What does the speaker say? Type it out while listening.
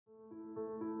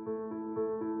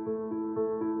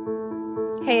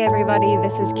Hey everybody,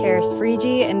 this is Karis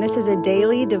Frigi, and this is a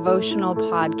daily devotional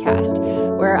podcast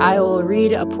where I will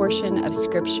read a portion of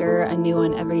scripture, a new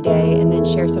one every day, and then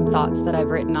share some thoughts that I've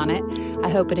written on it. I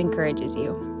hope it encourages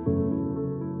you.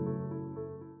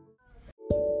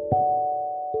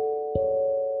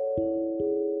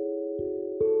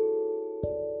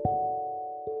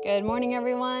 Good morning,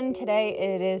 everyone. Today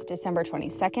it is December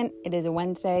 22nd. It is a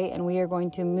Wednesday, and we are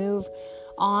going to move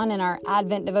on in our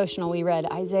Advent devotional. We read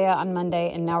Isaiah on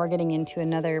Monday, and now we're getting into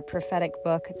another prophetic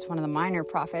book. It's one of the minor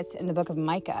prophets in the book of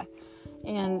Micah.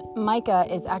 And Micah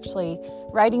is actually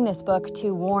writing this book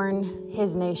to warn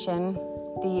his nation,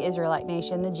 the Israelite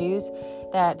nation, the Jews,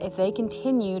 that if they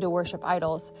continue to worship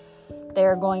idols,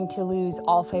 they're going to lose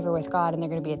all favor with God, and they're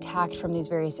going to be attacked from these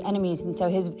various enemies. And so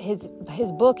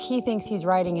his book, he thinks he's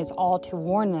writing, is all to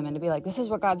warn them and to be like, this is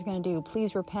what God's going to do.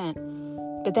 Please repent.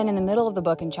 But then in the middle of the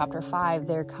book, in chapter 5,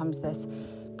 there comes this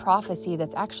prophecy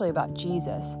that's actually about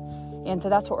Jesus. And so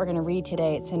that's what we're going to read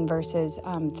today. It's in verses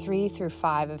 3 through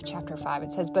 5 of chapter 5.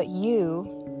 It says, "But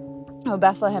you, O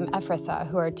Bethlehem Ephrathah,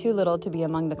 who are too little to be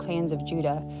among the clans of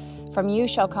Judah, from you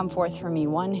shall come forth for me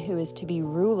one who is to be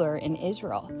ruler in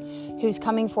Israel, whose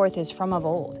coming forth is from of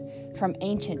old, from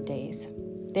ancient days.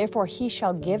 Therefore he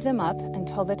shall give them up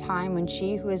until the time when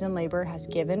she who is in labor has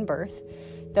given birth.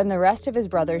 Then the rest of his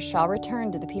brothers shall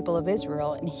return to the people of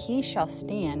Israel, and he shall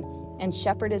stand and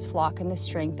shepherd his flock in the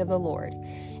strength of the Lord,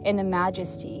 in the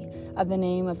majesty of the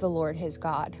name of the Lord his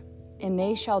God. And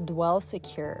they shall dwell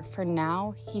secure, for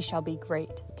now he shall be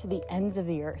great to the ends of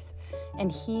the earth, and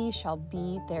he shall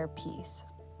be their peace."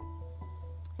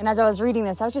 And as I was reading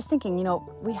this, I was just thinking,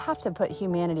 we have to put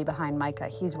humanity behind Micah.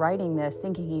 He's writing this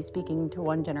thinking he's speaking to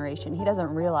one generation. He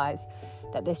doesn't realize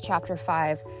that this chapter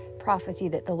 5 prophecy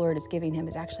that the Lord is giving him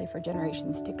is actually for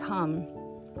generations to come,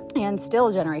 and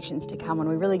still generations to come. When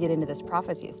we really get into this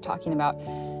prophecy, it's talking about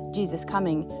Jesus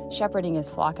coming, shepherding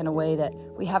his flock in a way that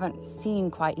we haven't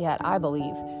seen quite yet, I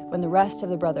believe, when the rest of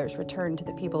the brothers return to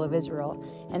the people of Israel,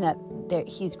 and that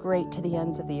he's great to the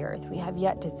ends of the earth. We have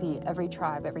yet to see every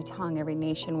tribe, every tongue, every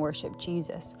nation worship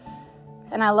Jesus.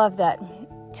 And I love that,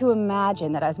 to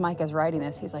imagine that as Micah's writing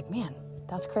this, he's like, man,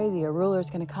 that's crazy. A ruler's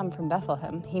going to come from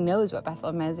Bethlehem. He knows what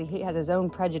Bethlehem is. He has his own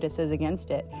prejudices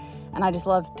against it. And I just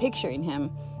love picturing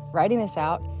him writing this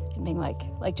out and being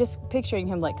like just picturing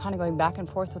him like kind of going back and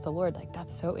forth with the Lord. Like,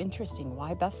 that's so interesting.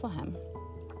 Why Bethlehem?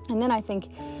 And then I think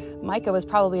Micah was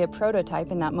probably a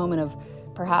prototype in that moment of,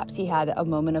 perhaps he had a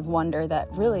moment of wonder that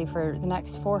really for the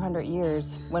next 400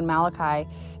 years, when Malachi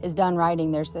is done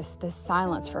writing, there's this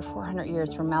silence for 400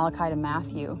 years from Malachi to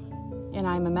Matthew. And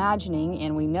I'm imagining,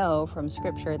 and we know from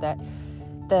scripture, that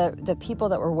the people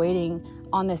that were waiting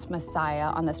on this Messiah,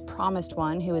 on this promised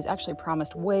one, who was actually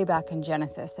promised way back in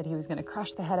Genesis, that he was going to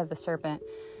crush the head of the serpent,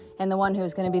 and the one who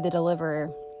was going to be the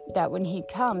deliverer, that when he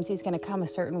comes, he's going to come a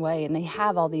certain way. And they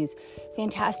have all these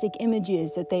fantastic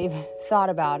images that they've thought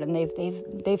about, and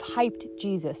they've hyped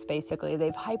Jesus, basically.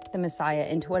 They've hyped the Messiah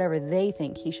into whatever they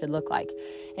think he should look like.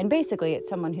 And basically, it's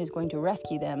someone who's going to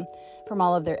rescue them from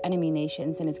all of their enemy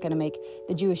nations, and it's going to make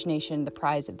the Jewish nation the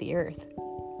prize of the earth.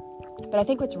 But I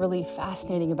think what's really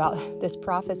fascinating about this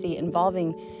prophecy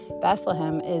involving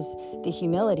Bethlehem is the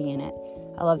humility in it.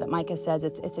 I love that Micah says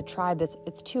it's a tribe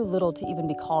it's too little to even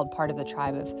be called part of the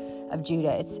tribe of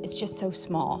Judah. It's just so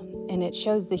small, and it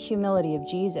shows the humility of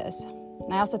Jesus.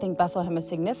 And I also think Bethlehem is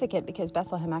significant because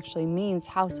Bethlehem actually means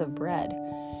house of bread.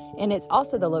 And it's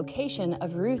also the location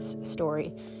of Ruth's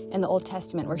story in the Old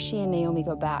Testament, where she and Naomi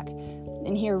go back.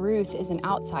 And here Ruth is an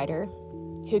outsider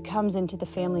who comes into the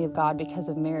family of God because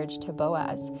of marriage to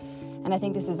Boaz. And I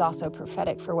think this is also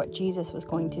prophetic for what Jesus was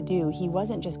going to do. He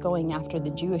wasn't just going after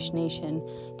the Jewish nation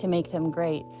to make them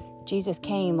great. Jesus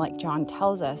came, like John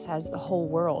tells us, as the whole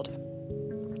world,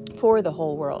 for the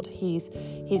whole world. He's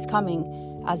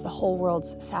coming as the whole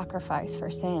world's sacrifice for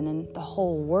sin and the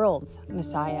whole world's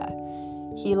Messiah.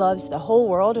 He loves the whole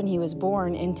world, and he was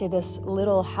born into this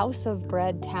little house of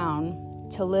bread town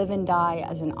to live and die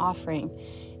as an offering,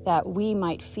 that we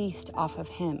might feast off of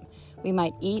him. We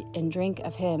might eat and drink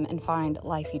of him and find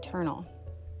life eternal.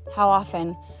 How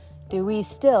often do we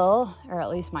still, or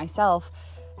at least myself,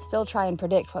 still try and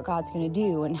predict what God's going to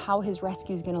do and how his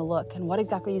rescue is going to look and what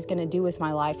exactly he's going to do with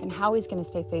my life and how he's going to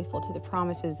stay faithful to the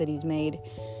promises that he's made?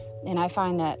 And I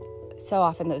find that so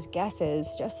often those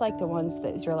guesses, just like the ones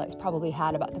the Israelites probably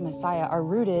had about the Messiah, are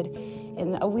rooted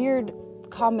in a weird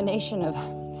combination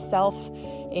of self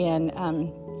and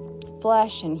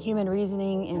flesh and human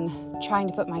reasoning, and trying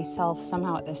to put myself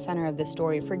somehow at the center of the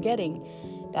story, forgetting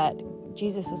that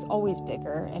Jesus is always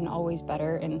bigger and always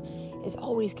better and is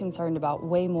always concerned about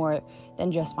way more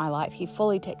than just my life. He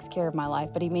fully takes care of my life,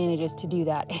 but he manages to do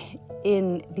that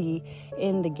in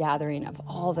the gathering of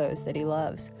all those that he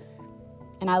loves.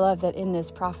 And I love that in this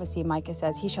prophecy, Micah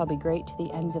says, he shall be great to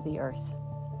the ends of the earth.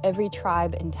 Every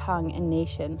tribe and tongue and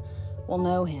nation will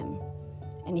know him,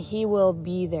 and he will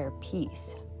be their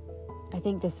peace. I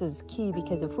think this is key,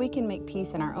 because if we can make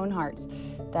peace in our own hearts,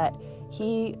 that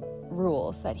he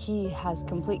rules, that he has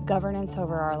complete governance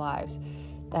over our lives,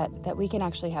 that we can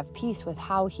actually have peace with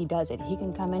how he does it. He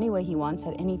can come any way he wants,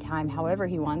 at any time, however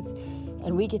he wants,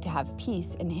 and we get to have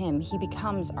peace in him. He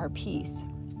becomes our peace.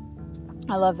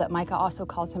 I love that Micah also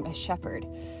calls him a shepherd,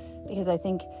 because I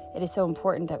think it is so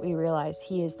important that we realize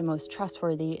he is the most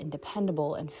trustworthy and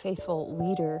dependable and faithful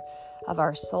leader of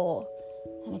our soul.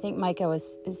 And I think Micah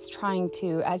is trying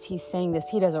to, as he's saying this,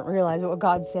 he doesn't realize what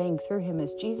God's saying through him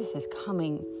is Jesus is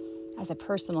coming as a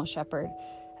personal shepherd,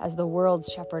 as the world's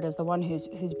shepherd, as the one who's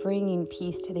bringing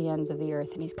peace to the ends of the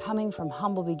earth. And he's coming from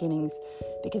humble beginnings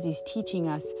because he's teaching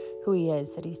us who he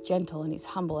is, that he's gentle and he's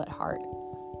humble at heart.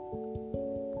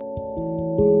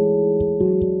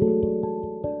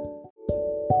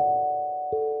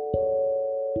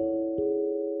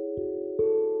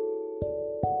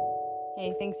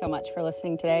 Hey, thanks so much for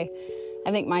listening today.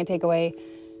 I think my takeaway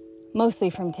mostly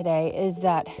from today is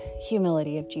that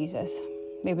humility of Jesus.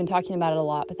 We've been talking about it a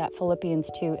lot, but that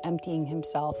Philippians 2, emptying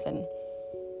himself. And,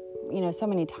 so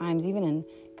many times, even in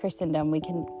Christendom, we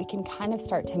can kind of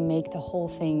start to make the whole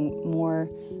thing more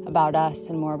about us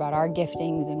and more about our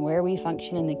giftings and where we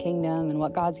function in the kingdom and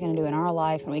what God's going to do in our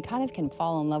life. And we kind of can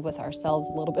fall in love with ourselves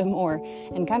a little bit more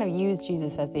and kind of use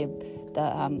Jesus as the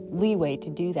leeway to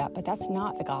do that. But that's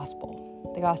not the gospel.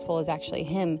 The gospel is actually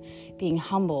him being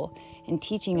humble and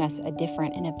teaching us a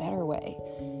different and a better way.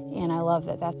 And I love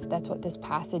that that's what this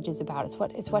passage is about.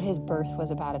 It's what his birth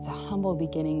was about. It's a humble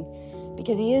beginning,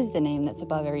 because he is the name that's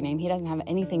above every name. He doesn't have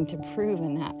anything to prove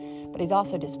in that, but he's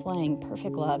also displaying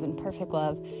perfect love, and perfect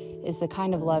love is the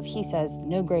kind of love he says,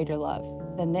 no greater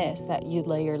love than this, that you'd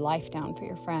lay your life down for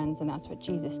your friends, and that's what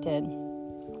Jesus did.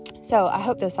 So I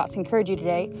hope those thoughts encourage you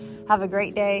today. Have a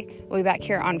great day. We'll be back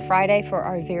here on Friday for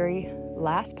our very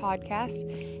last podcast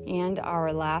and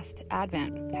our last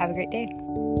Advent. Have a great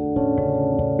day.